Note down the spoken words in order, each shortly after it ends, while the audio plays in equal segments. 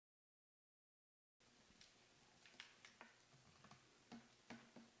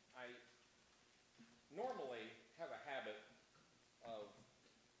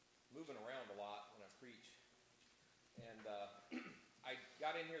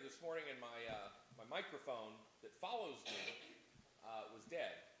in here this morning and my microphone that follows me was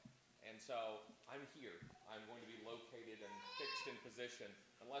dead. And so I'm here. I'm going to be located and fixed in position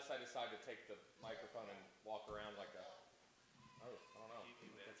unless I decide to take the microphone and walk around like a, I don't know.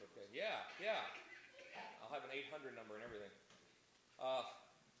 That's okay. Yeah. I'll have an 800 number and everything.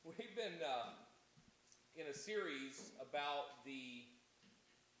 We've been in a series about the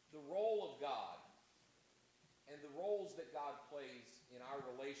role of God and the roles that God plays in our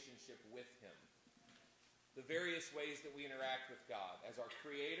relationship with Him. The various ways that we interact with God as our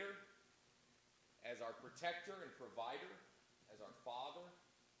Creator, as our Protector and Provider, as our Father.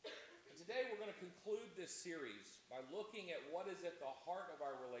 And today we're going to conclude this series by looking at what is at the heart of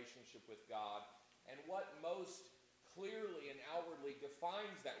our relationship with God and what most clearly and outwardly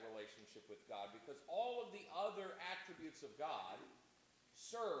defines that relationship with God, because all of the other attributes of God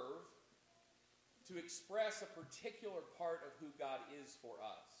serve to express a particular part of who God is for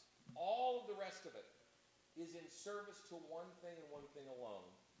us. All of the rest of it is in service to one thing and one thing alone: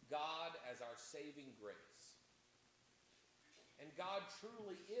 God as our saving grace. And God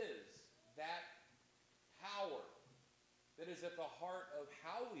truly is that power that is at the heart of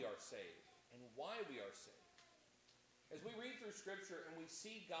how we are saved and why we are saved. As we read through Scripture and we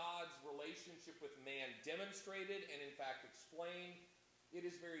see God's relationship with man demonstrated and in fact explained, it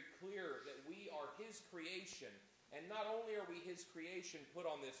is very clear that we are His creation. And not only are we His creation put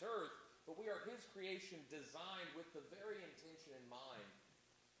on this earth, but we are His creation designed with the very intention in mind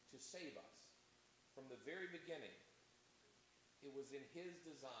to save us. From the very beginning, it was in His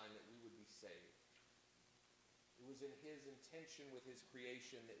design that we would be saved. It was in His intention with His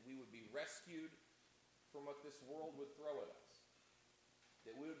creation that we would be rescued from what this world would throw at us,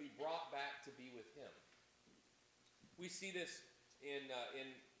 that we would be brought back to be with Him. We see this in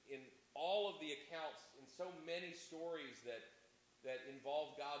all of the accounts, in so many stories that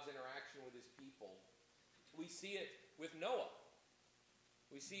involve God's interaction with His people. We see it with Noah.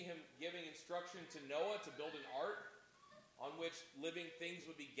 We see Him giving instruction to Noah to build an ark on which living things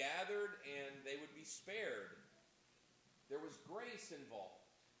would be gathered and they would be spared. There was grace involved,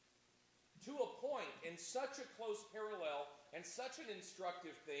 to a point, in such a close parallel and such an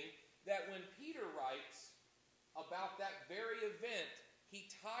instructive thing that when Peter writes about that very event, he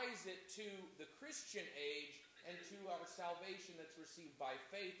ties it to the Christian age and to our salvation that's received by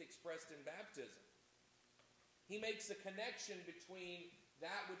faith expressed in baptism. He makes a connection between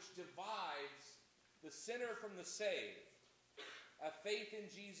that which divides the sinner from the saved, a faith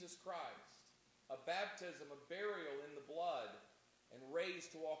in Jesus Christ, a baptism, a burial in the blood, and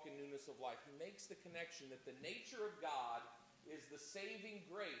raised to walk in newness of life. He makes the connection that the nature of God is the saving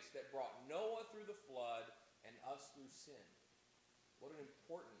grace that brought Noah through the flood and us through sin. What an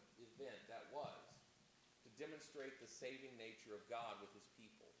important event that was to demonstrate the saving nature of God with His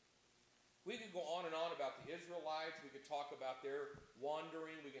people. We could go on and on about the Israelites. We could talk about their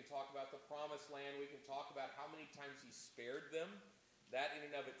wandering. We can talk about the promised land. We can talk about how many times He spared them. That in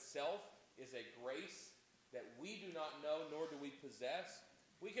and of itself is a grace that we do not know, nor do we possess.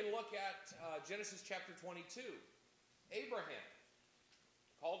 We can look at Genesis chapter 22. Abraham,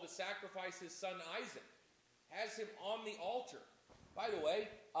 called to sacrifice his son Isaac, has him on the altar. By the way,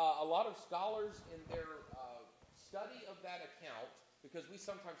 a lot of scholars in their study of that account, because we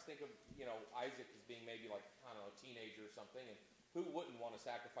sometimes think of, Isaac as being maybe like, I don't know, a teenager or something, and who wouldn't want to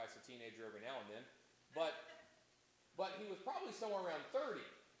sacrifice a teenager every now and then? But he was probably somewhere around 30.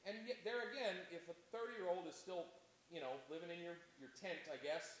 And yet, there again, if a 30-year-old is still, living in your tent, I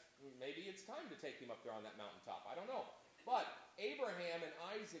guess, maybe it's time to take him up there on that mountaintop. I don't know. But Abraham and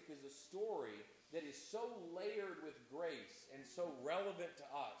Isaac is a story that is so layered with grace and so relevant to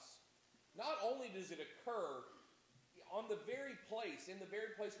us. Not only does it occur in the very place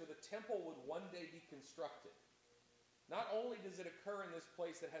where the temple would one day be constructed. Not only does it occur in this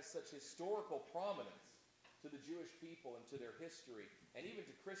place that has such historical prominence to the Jewish people and to their history, and even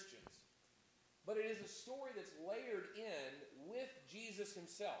to Christians, but it is a story that's layered in with Jesus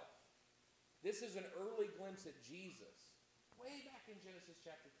Himself. This is an early glimpse at Jesus, way back in Genesis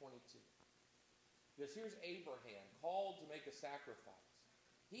chapter 22. Because here's Abraham, called to make a sacrifice.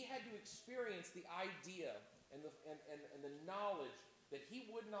 He had to experience the idea and the knowledge that he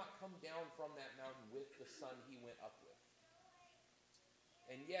would not come down from that mountain with the son he went up with.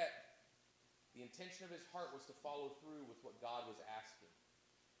 And yet, the intention of his heart was to follow through with what God was asking.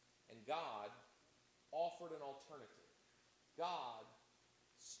 And God offered an alternative. God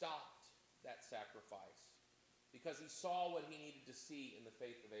stopped that sacrifice because He saw what He needed to see in the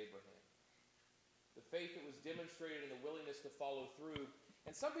faith of Abraham. The faith that was demonstrated in the willingness to follow through.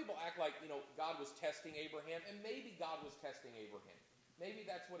 And some people act like, God was testing Abraham, and maybe God was testing Abraham. Maybe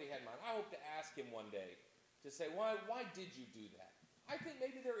that's what he had in mind. I hope to ask him one day to say, why did you do that? I think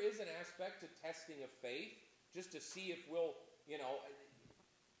maybe there is an aspect to testing of faith, just to see if we'll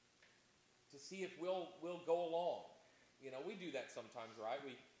go along. We do that sometimes, right?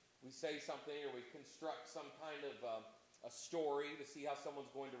 We say something or we construct some kind of a story to see how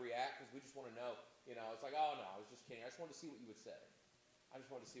someone's going to react because we just want to know. It's like, oh no, I was just kidding. I just wanted to see what you would say. I just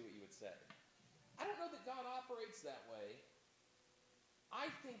wanted to see what you would say. I don't know that God operates that way. I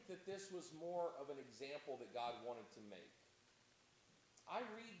think that this was more of an example that God wanted to make. I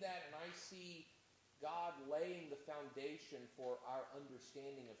read that and I see God laying the foundation for our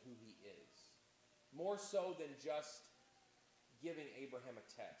understanding of who he is. More so than just giving Abraham a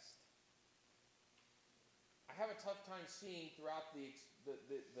test. I have a tough time seeing throughout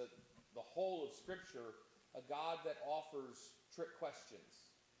the whole of Scripture a God that offers trick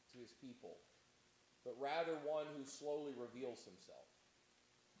questions to his people, but rather one who slowly reveals himself.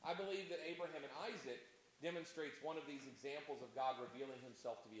 I believe that Abraham and Isaac demonstrates one of these examples of God revealing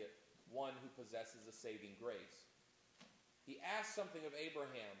himself to be one who possesses a saving grace. He asked something of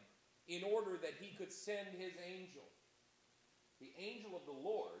Abraham in order that he could send his angel. The angel of the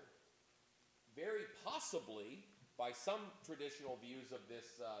Lord, very possibly, by some traditional views of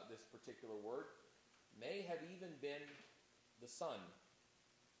this particular word, may have even been the Son,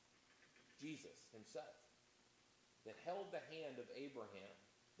 Jesus himself, that held the hand of Abraham,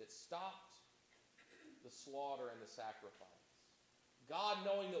 that stopped the slaughter and the sacrifice. God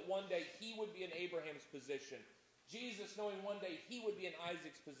knowing that one day he would be in Abraham's position. Jesus knowing one day he would be in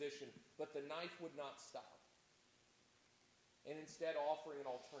Isaac's position, but the knife would not stop. And instead offering an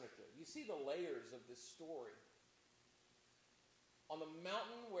alternative. You see the layers of this story. On the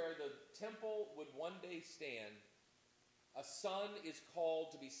mountain where the temple would one day stand, a son is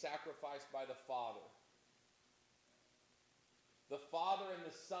called to be sacrificed by the Father. The Father and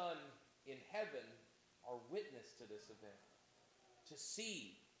the Son in heaven are witness to this event. To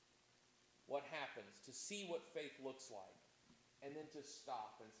see what happens, to see what faith looks like, and then to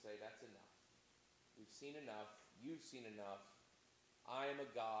stop and say, that's enough. We've seen enough. You've seen enough. I am a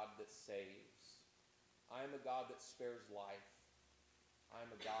God that saves. I am a God that spares life. I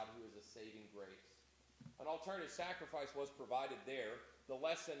am a God who is a saving grace. An alternative sacrifice was provided there. The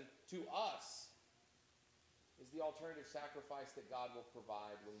lesson to us is the alternative sacrifice that God will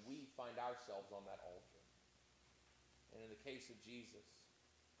provide when we find ourselves on that altar. And in the case of Jesus,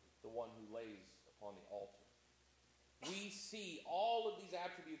 the one who lays upon the altar. We see all of these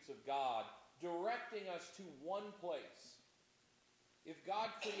attributes of God directing us to one place. If God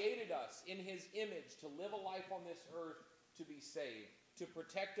created us in his image to live a life on this earth to be saved, to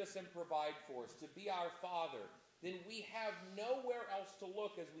protect us and provide for us, to be our Father, then we have nowhere else to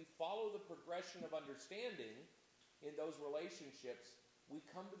look as we follow the progression of understanding in those relationships. We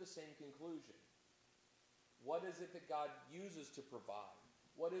come to the same conclusion. What is it that God uses to provide?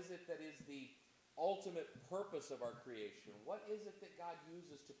 What is it that is the ultimate purpose of our creation? What is it that God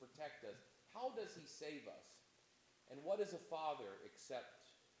uses to protect us? How does he save us? And what is a father except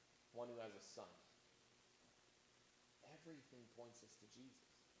one who has a son? Everything points us to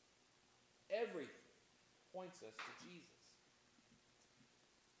Jesus. Everything points us to Jesus.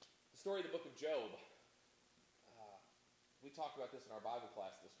 The story of the book of Job. We talked about this in our Bible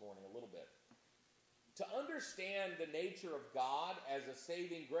class this morning a little bit. To understand the nature of God as a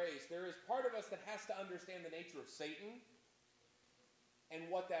saving grace, there is part of us that has to understand the nature of Satan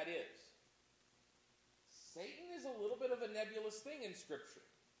and what that is. Satan is a little bit of a nebulous thing in Scripture.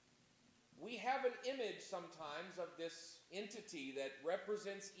 We have an image sometimes of this entity that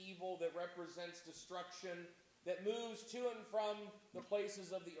represents evil, that represents destruction, that moves to and from the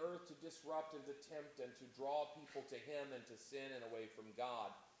places of the earth to disrupt and to tempt and to draw people to him and to sin and away from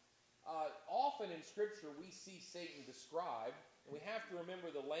God. Often in Scripture we see Satan described, and we have to remember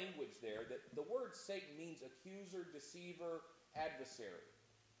the language there, that the word Satan means accuser, deceiver, adversary.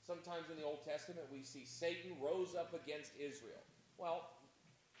 Sometimes in the Old Testament we see Satan rose up against Israel. Well,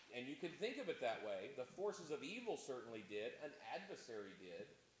 and you can think of it that way. The forces of evil certainly did. An adversary did.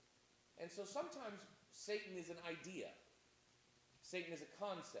 And so sometimes Satan is an idea. Satan is a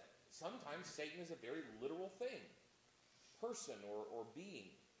concept. Sometimes Satan is a very literal thing. Person or being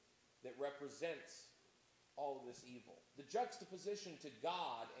that represents all of this evil. The juxtaposition to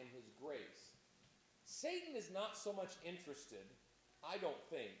God and his grace. Satan is not so much interested, I don't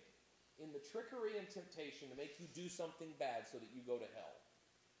think, in the trickery and temptation to make you do something bad so that you go to hell.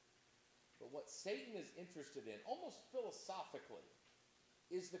 But what Satan is interested in, almost philosophically,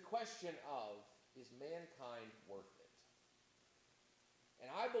 is the question of, is mankind worth it? And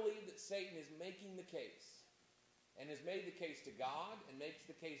I believe that Satan is making the case and has made the case to God and makes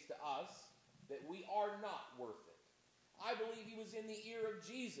the case to us that we are not worth it. I believe he was in the ear of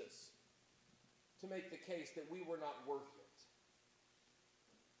Jesus to make the case that we were not worth it.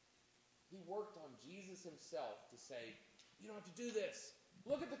 He worked on Jesus himself to say, you don't have to do this.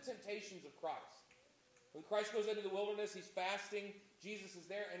 Look at the temptations of Christ. When Christ goes into the wilderness, he's fasting, Jesus is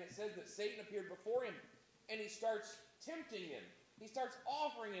there, and it says that Satan appeared before him, and he starts tempting him. He starts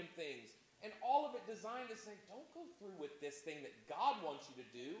offering him things, and all of it designed to say, don't go through with this thing that God wants you to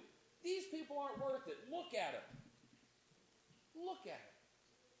do. These people aren't worth it. Look at them. Look at it.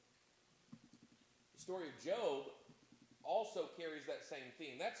 The story of Job also carries that same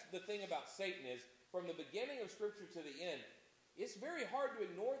theme. That's the thing about Satan is, from the beginning of Scripture to the end, it's very hard to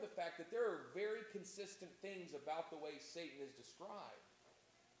ignore the fact that there are very consistent things about the way Satan is described.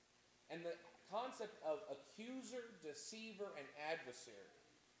 And the concept of accuser, deceiver, and adversary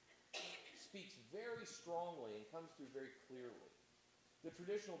speaks very strongly and comes through very clearly. The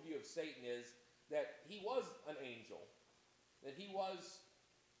traditional view of Satan is that he was an angel, that he was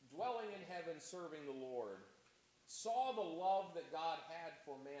dwelling in heaven serving the Lord, saw the love that God had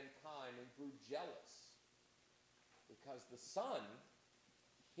for mankind and grew jealous because the Son,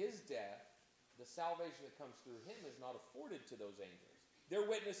 his death, the salvation that comes through him is not afforded to those angels. They're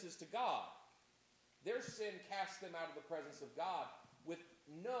witnesses to God. Their sin casts them out of the presence of God with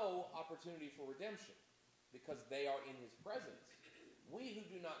no opportunity for redemption because they are in his presence. We who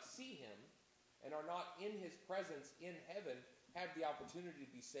do not see him and are not in his presence in heaven have the opportunity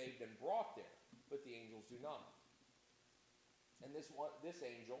to be saved and brought there, but the angels do not. And this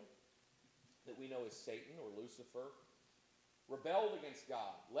angel that we know as Satan or Lucifer rebelled against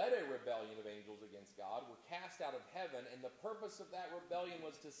God, led a rebellion of angels against God, were cast out of heaven, and the purpose of that rebellion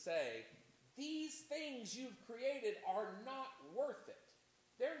was to say, these things you've created are not worth it.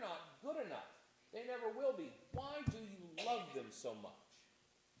 They're not good enough. They never will be. Why do you love them so much?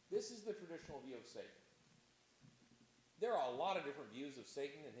 This is the traditional view of Satan. There are a lot of different views of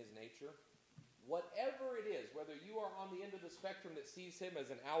Satan and his nature. Whatever it is, whether you are on the end of the spectrum that sees him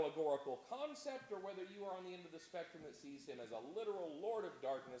as an allegorical concept, or whether you are on the end of the spectrum that sees him as a literal Lord of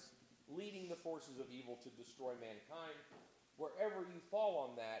darkness, leading the forces of evil to destroy mankind, wherever you fall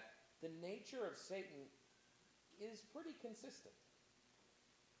on that, the nature of Satan is pretty consistent.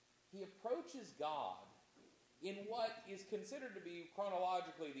 He approaches God in what is considered to be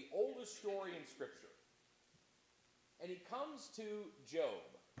chronologically the oldest story in Scripture. And he comes to Job,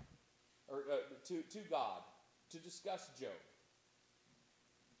 or to God, to discuss Job.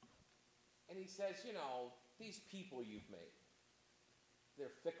 And he says, you know, these people you've made, they're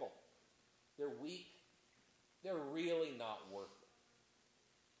fickle, they're weak, they're really not worth it.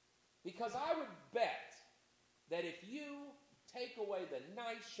 Because I would bet that if you take away the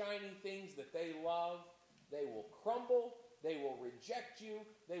nice, shiny things that they love, they will crumble, they will reject you,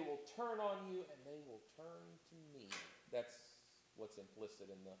 they will turn on you, and they will turn to me. That's what's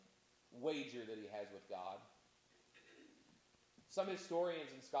implicit in the wager that he has with God. Some historians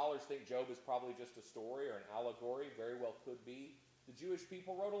and scholars think Job is probably just a story or an allegory. Very well could be. The Jewish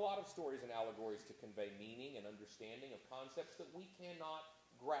people wrote a lot of stories and allegories to convey meaning and understanding of concepts that we cannot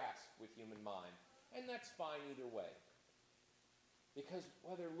grasp with human mind. And that's fine either way. Because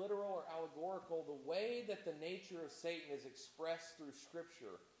whether literal or allegorical, the way that the nature of Satan is expressed through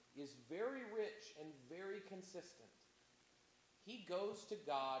Scripture is very rich and very consistent. He goes to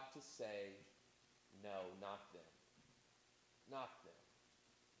God to say, no, not them. Not them.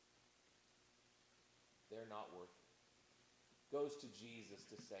 They're not worth it. Goes to Jesus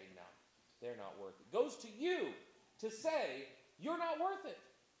to say, no, they're not worth it. Goes to you to say, you're not worth it.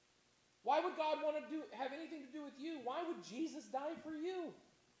 Why would God want to have anything to do with you? Why would Jesus die for you?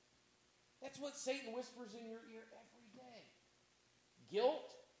 That's what Satan whispers in your ear every day.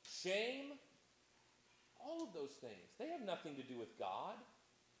 Guilt, shame, all of those things. They have nothing to do with God.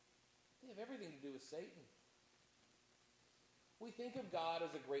 They have everything to do with Satan. We think of God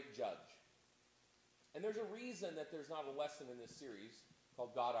as a great judge. And there's a reason that there's not a lesson in this series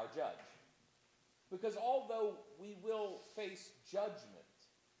called God Our Judge. Because although we will face judgment,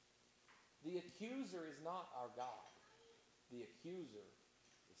 the accuser is not our God. The accuser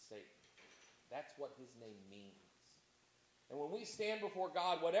is Satan. That's what his name means. And when we stand before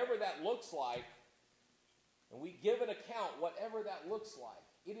God, whatever that looks like, and we give an account, whatever that looks like,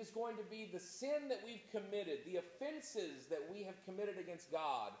 it is going to be the sin that we've committed, the offenses that we have committed against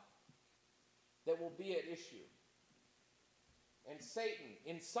God, that will be at issue. And Satan,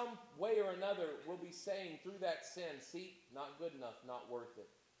 in some way or another, will be saying through that sin, see, not good enough, not worth it.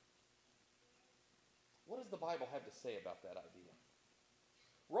 What does the Bible have to say about that idea?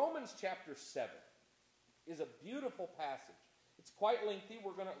 Romans chapter 7 is a beautiful passage. It's quite lengthy.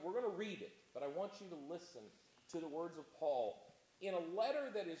 We're gonna read it, but I want you to listen to the words of Paul in a letter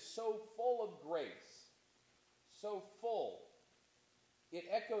that is so full of grace, so full. It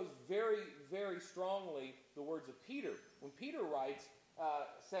echoes very, very strongly the words of Peter. When Peter writes,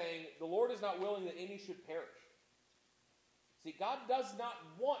 saying, the Lord is not willing that any should perish. See, God does not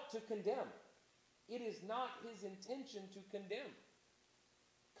want to condemn. It is not his intention to condemn.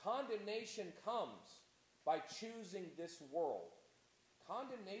 Condemnation comes by choosing this world.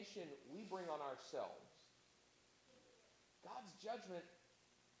 Condemnation we bring on ourselves. God's judgment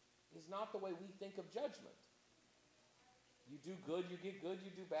is not the way we think of judgment. You do good, you get good.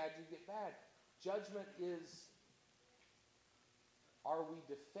 You do bad, you get bad. Judgment is, are we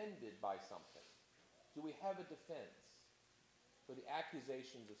defended by something? Do we have a defense for the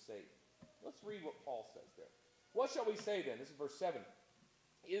accusations of Satan? Let's read what Paul says there. What shall we say then? This is verse 7.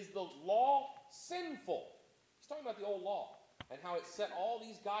 Is the law sinful? He's talking about the old law and how it set all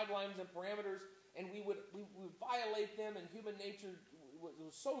these guidelines and parameters, and we would violate them, and human nature was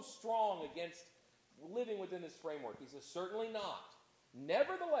so strong against living within this framework. He says, certainly not.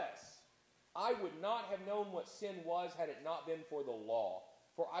 Nevertheless, I would not have known what sin was had it not been for the law.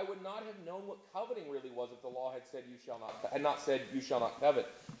 For I would not have known what coveting really was if the law had said not said you shall not covet.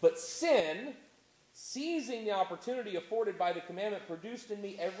 But sin, seizing the opportunity afforded by the commandment, produced in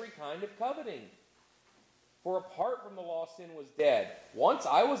me every kind of coveting. For apart from the law, sin was dead. Once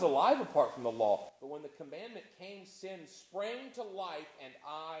I was alive apart from the law, but when the commandment came, sin sprang to life, and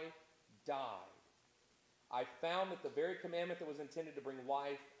I died. I found that the very commandment that was intended to bring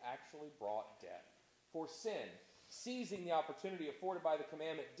life actually brought death. For sin, seizing the opportunity afforded by the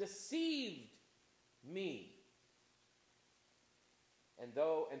commandment, deceived me. And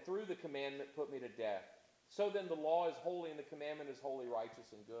through the commandment put me to death. So then the law is holy and the commandment is holy,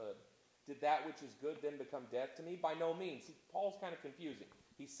 righteous, and good. Did that which is good then become death to me? By no means. See, Paul's kind of confusing.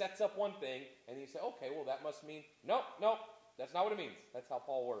 He sets up one thing and you say, okay, well that must mean, nope, that's not what it means. That's how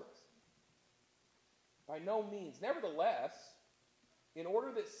Paul works. By no means. Nevertheless, in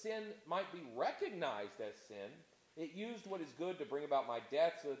order that sin might be recognized as sin, it used what is good to bring about my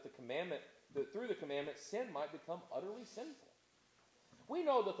death, so that through the commandment, sin might become utterly sinful. We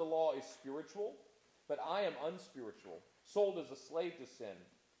know that the law is spiritual, but I am unspiritual, sold as a slave to sin.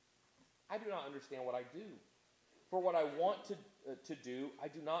 I do not understand what I do. For what I want to do, I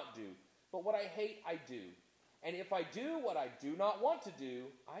do not do. But what I hate, I do. And if I do what I do not want to do,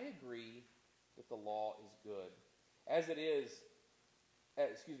 I agree that the law is good. As it is,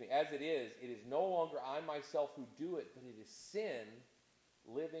 it is no longer I myself who do it, but it is sin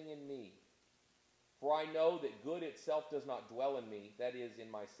living in me. For I know that good itself does not dwell in me, that is,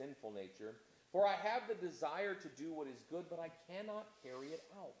 in my sinful nature. For I have the desire to do what is good, but I cannot carry it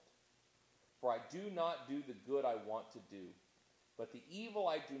out. For I do not do the good I want to do, but the evil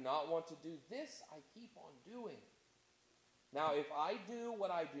I do not want to do, this I keep on doing. Now, if I do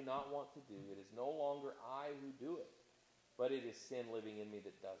what I do not want to do, it is no longer I who do it, but it is sin living in me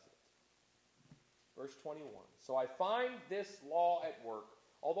that does it. Verse 21. So I find this law at work.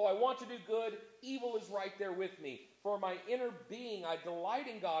 Although I want to do good, evil is right there with me. For my inner being, I delight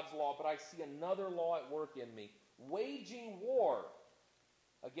in God's law, but I see another law at work in me, waging war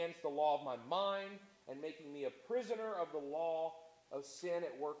against the law of my mind and making me a prisoner of the law of sin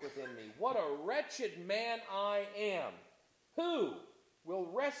at work within me. What a wretched man I am! Who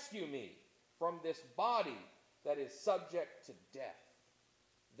will rescue me from this body that is subject to death?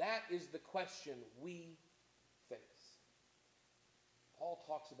 That is the question we face. Paul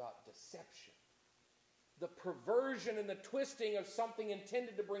talks about deception. The perversion and the twisting of something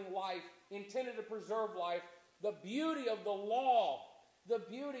intended to bring life, intended to preserve life, the beauty of the law, the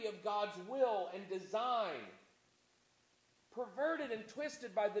beauty of God's will and design, perverted and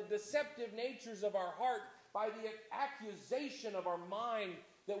twisted by the deceptive natures of our heart, by the accusation of our mind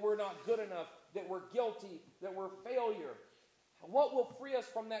that we're not good enough, that we're guilty, that we're failure. What will free us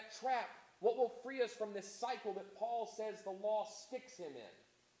from that trap? What will free us from this cycle that Paul says the law sticks him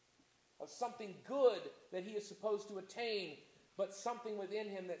in? Of something good that he is supposed to attain, but something within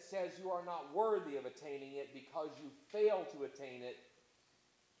him that says you are not worthy of attaining it because you fail to attain it.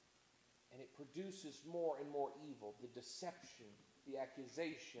 And it produces more and more evil. The deception, the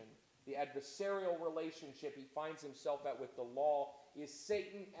accusation, the adversarial relationship he finds himself at with the law is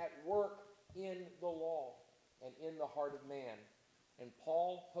Satan at work in the law and in the heart of man. And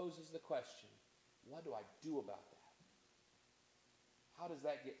Paul poses the question, what do I do about that? How does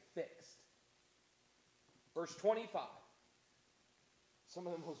that get fixed? Verse 25. Some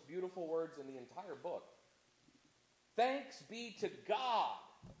of the most beautiful words in the entire book. Thanks be to God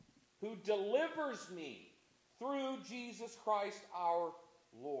who delivers me through Jesus Christ our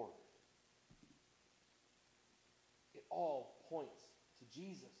Lord. It all points to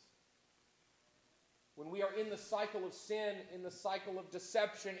Jesus. When we are in the cycle of sin, in the cycle of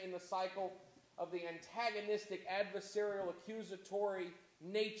deception, in the cycle of the antagonistic, adversarial, accusatory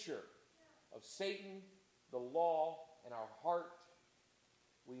nature of Satan, the law, and our heart,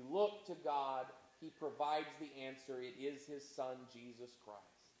 we look to God. He provides the answer. It is His Son, Jesus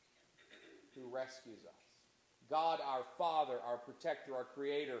Christ, who rescues us. God, our Father, our protector, our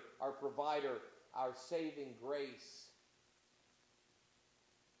creator, our provider, our saving grace,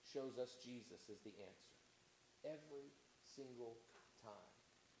 shows us Jesus as the answer every single time.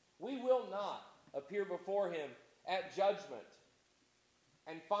 We will not appear before Him at judgment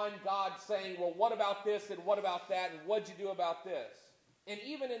and find God saying, well, what about this and what about that and what'd you do about this? And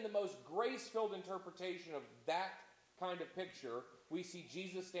even in the most grace-filled interpretation of that kind of picture, we see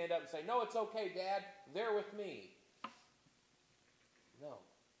Jesus stand up and say, no, it's okay, Dad, they're with me. No,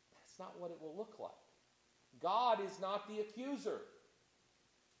 that's not what it will look like. God is not the accuser.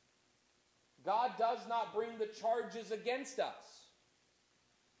 God does not bring the charges against us.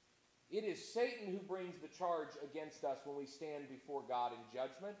 It is Satan who brings the charge against us when we stand before God in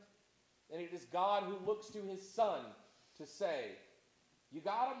judgment. And it is God who looks to His Son to say, you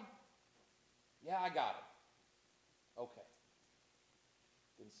got him? Yeah, I got him. Okay.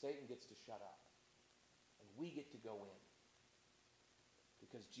 Then Satan gets to shut up. And we get to go in.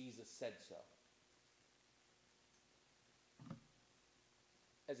 Because Jesus said so.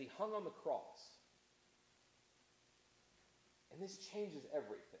 As He hung on the cross, and this changes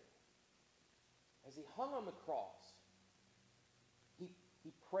everything. As He hung on the cross,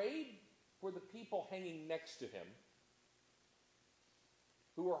 he prayed for the people hanging next to Him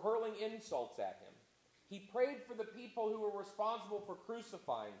who were hurling insults at Him. He prayed for the people who were responsible for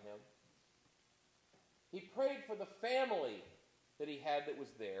crucifying Him. He prayed for the family that He had that was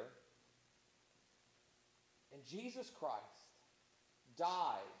there. And Jesus Christ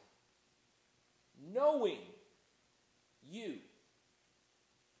died knowing you,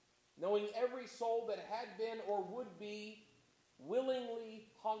 knowing every soul that had been or would be willingly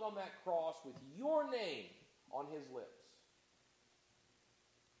hung on that cross with your name on His lips.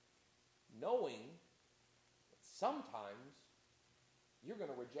 Knowing that sometimes you're going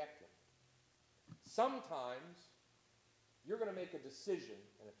to reject Him. Sometimes you're going to make a decision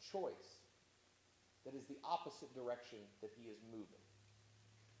and a choice that is the opposite direction that He is moving.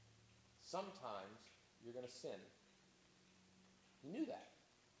 Sometimes you're going to sin. He knew that.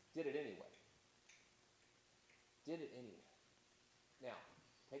 Did it anyway. Did it anyway. Now,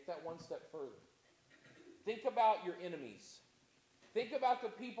 take that one step further. Think about your enemies. Think about the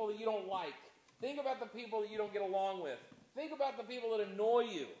people that you don't like. Think about the people that you don't get along with. Think about the people that annoy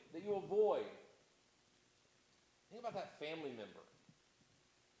you, that you avoid. Think about that family member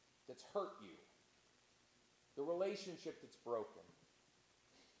that's hurt you. The relationship that's broken.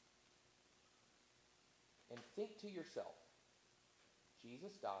 And think to yourself,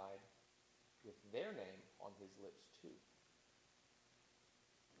 Jesus died with their name on His lips too.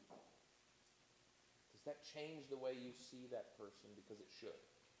 Does that change the way you see that person? Because it should.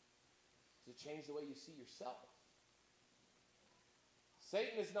 Does it change the way you see yourself?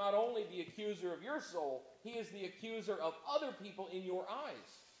 Satan is not only the accuser of your soul, he is the accuser of other people in your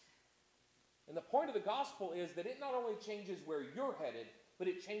eyes. And the point of the gospel is that it not only changes where you're headed, but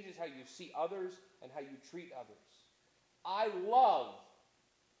it changes how you see others and how you treat others. I love,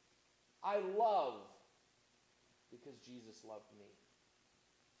 because Jesus loved me.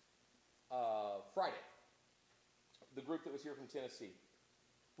 Friday, the group that was here from Tennessee,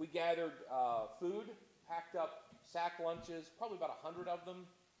 we gathered food, packed up sack lunches, probably about 100 of them,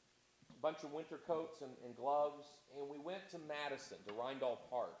 a bunch of winter coats and gloves, and we went to Madison, to Rindall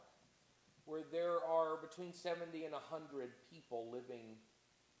Park, where there are between 70 and 100 people living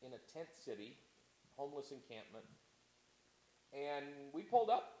in a tent city, homeless encampment. And we pulled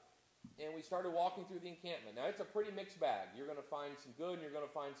up, and we started walking through the encampment. Now, it's a pretty mixed bag. You're going to find some good, and you're going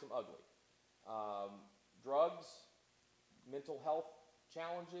to find some ugly. Drugs, mental health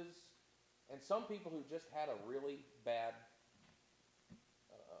challenges, and some people who just had a really bad,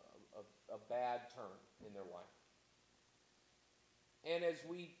 a bad turn in their life. And as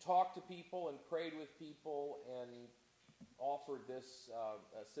we talked to people and prayed with people and offered this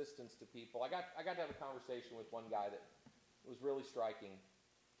assistance to people, I got to have a conversation with one guy that was really striking.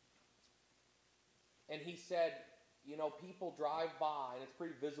 And he said, you know, people drive by, and it's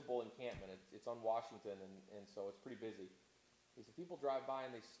pretty visible encampment. It's on Washington, and so it's pretty busy. He said, people drive by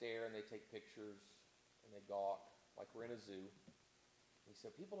and they stare and they take pictures and they gawk like we're in a zoo. And He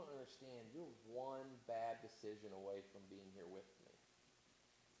said, people don't understand. You're one bad decision away from being here with me.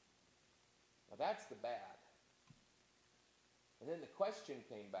 Now that's the bad. And then the question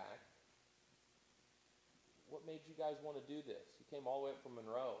came back, what made you guys want to do this? You came all the way up from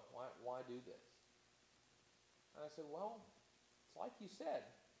Monroe. Why do this? And I said, well, it's like you said.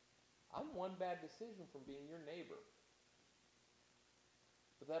 I'm one bad decision from being your neighbor.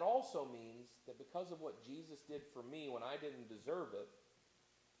 But that also means that because of what Jesus did for me when I didn't deserve it,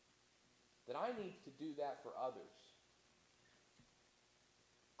 that I need to do that for others.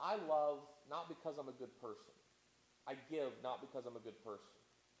 I love not because I'm a good person. I give not because I'm a good person.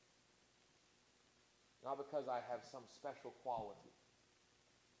 Not because I have some special quality.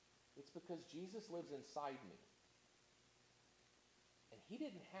 It's because Jesus lives inside me. And he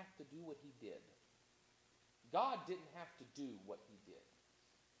didn't have to do what he did. God didn't have to do what he did.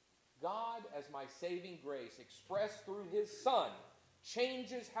 God, as my saving grace, expressed through his Son,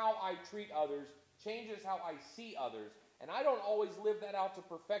 changes how I treat others, changes how I see others. And I don't always live that out to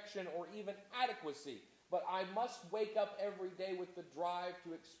perfection or even adequacy. But I must wake up every day with the drive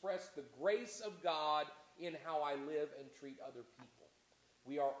to express the grace of God in how I live and treat other people.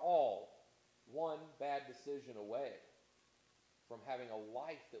 We are all one bad decision away from having a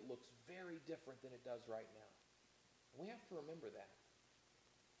life that looks very different than it does right now. We have to remember that.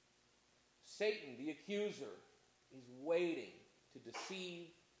 Satan, the accuser, is waiting to deceive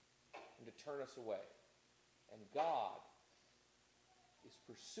and to turn us away. And God is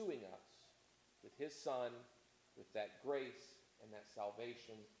pursuing us with his Son, with that grace and that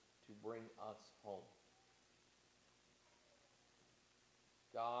salvation to bring us home.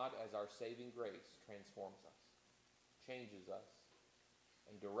 God, as our saving grace, transforms us, changes us,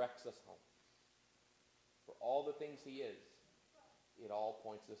 and directs us home. For all the things he is, it all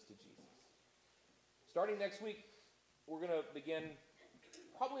points us to Jesus. Starting next week, we're going to begin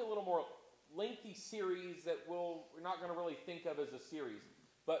probably a little more lengthy series that we're not going to really think of as a series.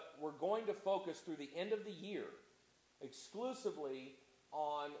 But we're going to focus through the end of the year exclusively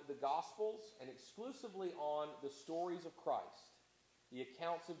on the Gospels and exclusively on the stories of Christ, the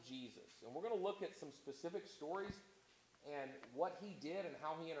accounts of Jesus. And we're going to look at some specific stories and what he did and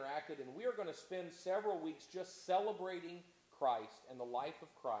how he interacted. And we are going to spend several weeks just celebrating Christ and the life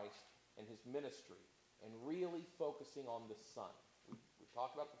of Christ and his ministry and really focusing on the Son. We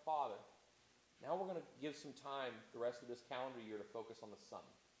talked about the Father. Now we're going to give some time the rest of this calendar year to focus on the Son,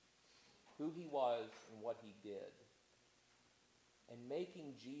 who he was and what he did, and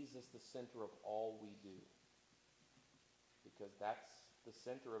making Jesus the center of all we do, because that's the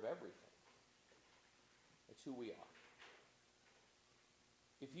center of everything. It's who we are.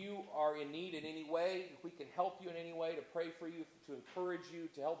 If you are in need in any way, if we can help you in any way, to pray for you, to encourage you,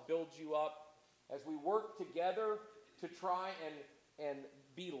 to help build you up, as we work together to try and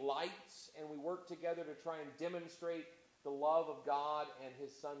be lights, and we work together to try and demonstrate the love of God and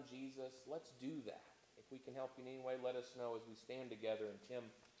his Son Jesus, let's do that. If we can help you in any way, let us know as we stand together and Tim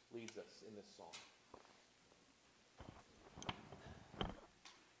leads us in this song.